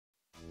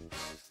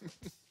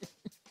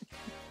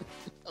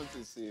I'm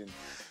just seeing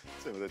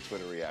some of the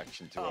Twitter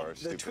reaction to our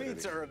The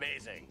stupidity. tweets are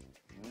amazing.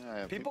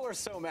 Yeah, People are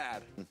so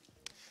mad.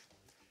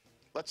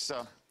 Let's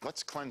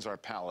cleanse our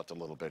palate a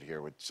little bit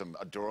here with some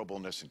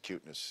adorableness and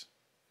cuteness.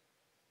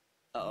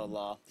 Uh-oh,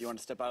 Law. Do you want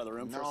to step out of the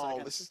room for a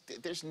second? No,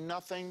 there's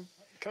nothing.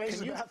 Can I use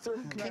the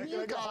bathroom? Can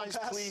you guys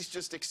please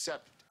just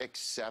accept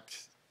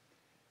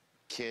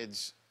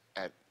kids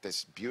at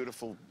this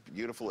beautiful,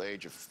 beautiful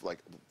age of like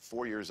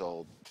 4 years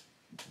old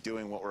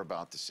doing what we're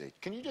about to see?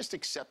 Can you just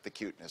accept the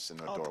cuteness and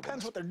adorableness? Oh, it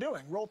depends what they're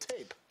doing. Roll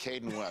tape.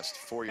 Caden West,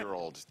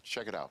 4-year-old.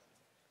 Check it out.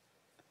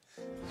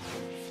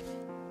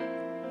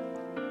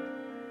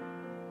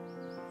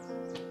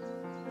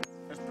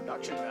 There's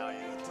production value.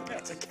 Yeah,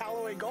 it's a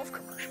Callaway golf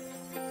commercial.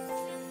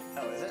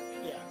 Oh, is it?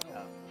 Yeah.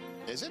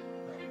 No. Is it?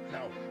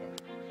 No.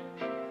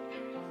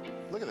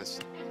 Look at this.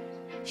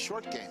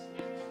 Short game.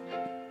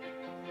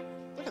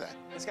 Look at that.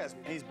 This guy's,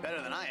 he's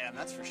better than I am,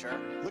 that's for sure.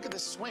 Look at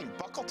this swing.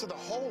 Buckle to the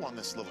hole on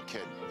this little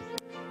kid.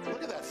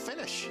 Look at that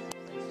finish.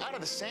 Out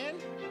of the sand.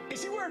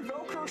 Is he wearing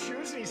Velcro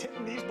shoes and he's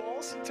hitting these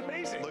balls? It's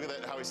amazing. Look at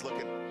that, how he's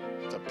looking.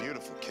 It's a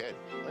beautiful kid.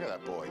 Look at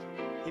that boy.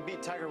 He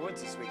beat Tiger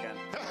Woods this weekend.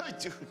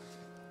 Dude.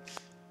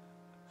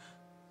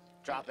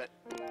 Drop it.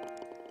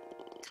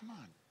 Come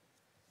on.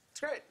 It's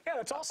great. Yeah,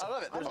 that's awesome. I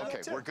love it. There's Okay,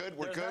 nothing- we're good.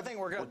 We're there's good. nothing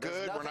we're good. We're There's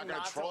good. We're not nothing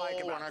going to to troll. like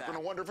We're about not that. going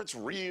to wonder if it's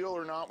real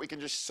or not. We can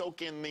just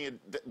soak in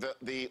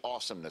the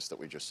awesomeness that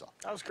we just saw.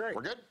 That was great.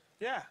 We're good?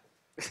 Yeah.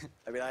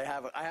 I mean, I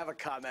have a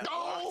comment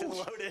locked and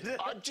loaded.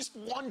 Just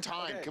one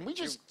time. Okay, Can we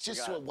just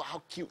got it. wow,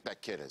 how cute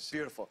that kid is?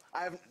 Beautiful.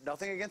 I have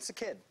nothing against the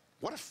kid.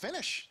 What a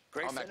finish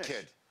Great on finish. that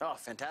kid. Oh,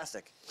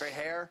 fantastic. Great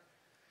hair.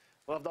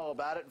 Loved all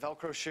about it.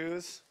 Velcro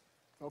shoes.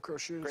 Velcro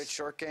shoes. Great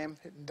short game.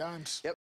 Hitting dimes. Yep.